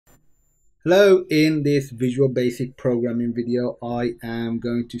Hello, in this Visual Basic programming video, I am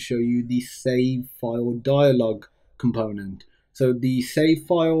going to show you the SaveFileDialog component. So the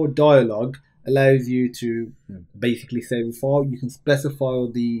SaveFileDialog allows you to basically save a file. You can specify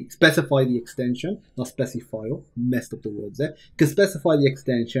the extension, not specify, messed up the words there. You can specify the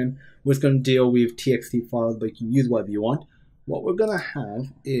extension, which is going to deal with TXT files, but you can use whatever you want. What we're going to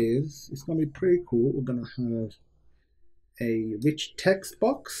have is, it's going to be pretty cool. We're going to have a rich text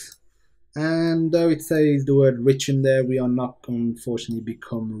box. And though it says the word rich in there, we are not going to unfortunately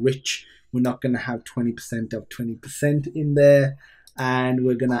become rich. We're not going to have 20% of 20% in there. And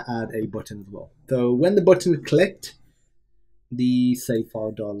we're going to add a button as well. So when the button is clicked, the save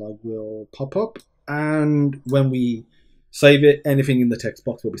file dialog will pop up. And when we save it, anything in the text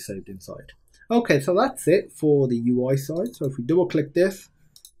box will be saved inside. Okay, so that's it for the UI side. So if we double click this,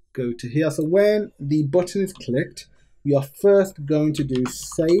 go to here. So when the button is clicked, we are first going to do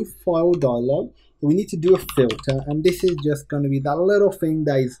save file dialog. We need to do a filter, and this is just going to be that little thing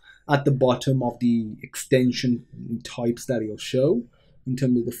that is at the bottom of the extension types that it'll show in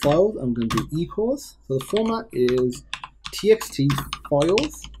terms of the files. I'm going to do equals. So the format is txt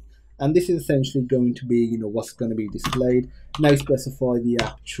files, and this is essentially going to be what's going to be displayed. Now specify the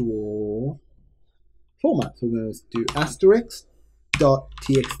actual format. So we're going to do asterisk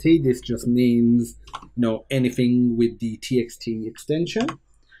 .txt. This just means anything with the txt extension.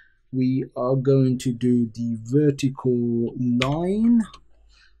 We are going to do the vertical line.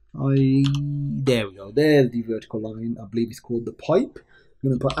 There we go. There's the vertical line. I believe it's called the pipe. I'm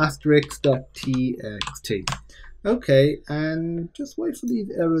going to put asterisk.txt. Okay, and just wait for these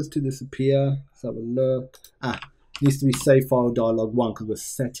errors to disappear. Let's have a look. Needs to be save file dialog 1 because we're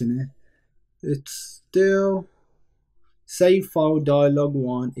setting it. It's still save file dialog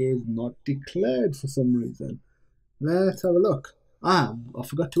 1 is not declared for some reason. Let's have a look. I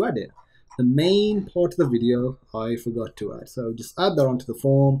forgot to add it. The main part of the video I forgot to add. So just add that onto the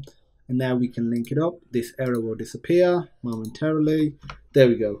form, and now we can link it up. This error will disappear momentarily. There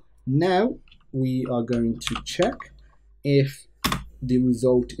we go. Now we are going to check if the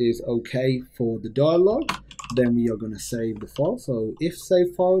result is okay for the dialog. Then we are going to save the file. So if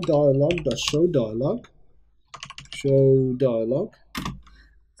save file dialog.show dialog,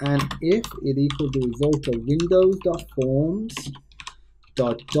 and if it equals the result of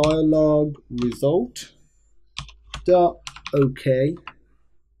windows.forms.dialog result.ok,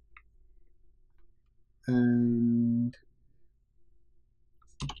 and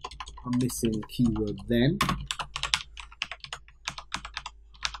I'm missing the keyword then.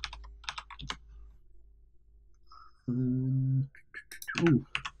 I don't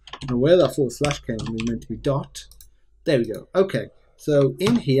know where that / came from. It's meant to be dot. There we go. Okay, so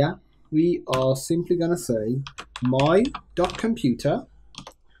in here we are simply going to say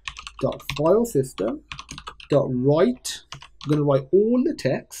my.computer.filesystem.write. I'm going to write all the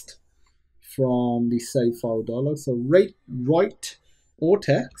text from the save file dialog. So write all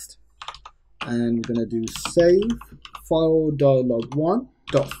text, and we're going to do save file dialog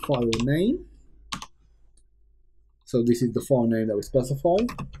 1.file name. So this is the file name that we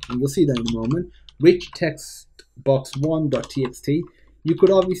specified, and you'll see that in a moment. Rich text box 1.txt. You could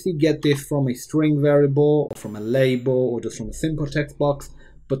obviously get this from a string variable, or from a label, or just from a simple text box,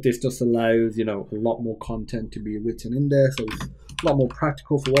 but this just allows a lot more content to be written in there, so it's a lot more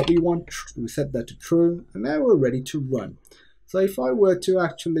practical for what we want. We set that to true, and now we're ready to run. So if I were to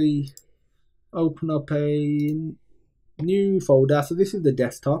actually open up a new folder, so this is the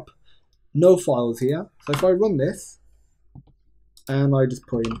desktop, no files here. So if I run this, and I just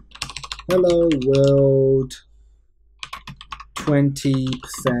put in hello world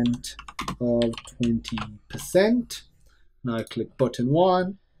 20% of 20%. Now I click button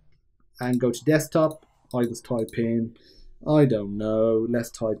 1 and go to desktop. I just type in, I don't know, let's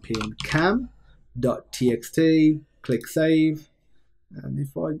type in cam.txt, click save, and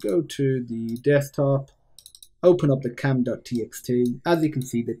if I go to the desktop, open up the cam.txt, as you can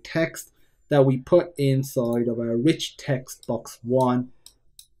see the text that we put inside of our rich text box 1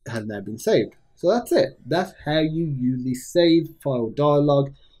 has now been saved. So that's it. That's how you use the save file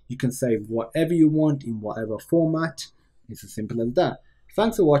dialog. You can save whatever you want in whatever format. It's as simple as that.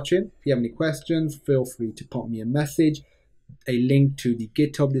 Thanks for watching. If you have any questions, feel free to pop me a message. A link to the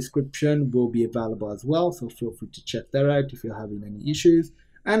GitHub description will be available as well, so feel free to check that out if you're having any issues.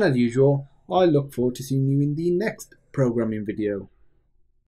 And as usual, I look forward to seeing you in the next programming video.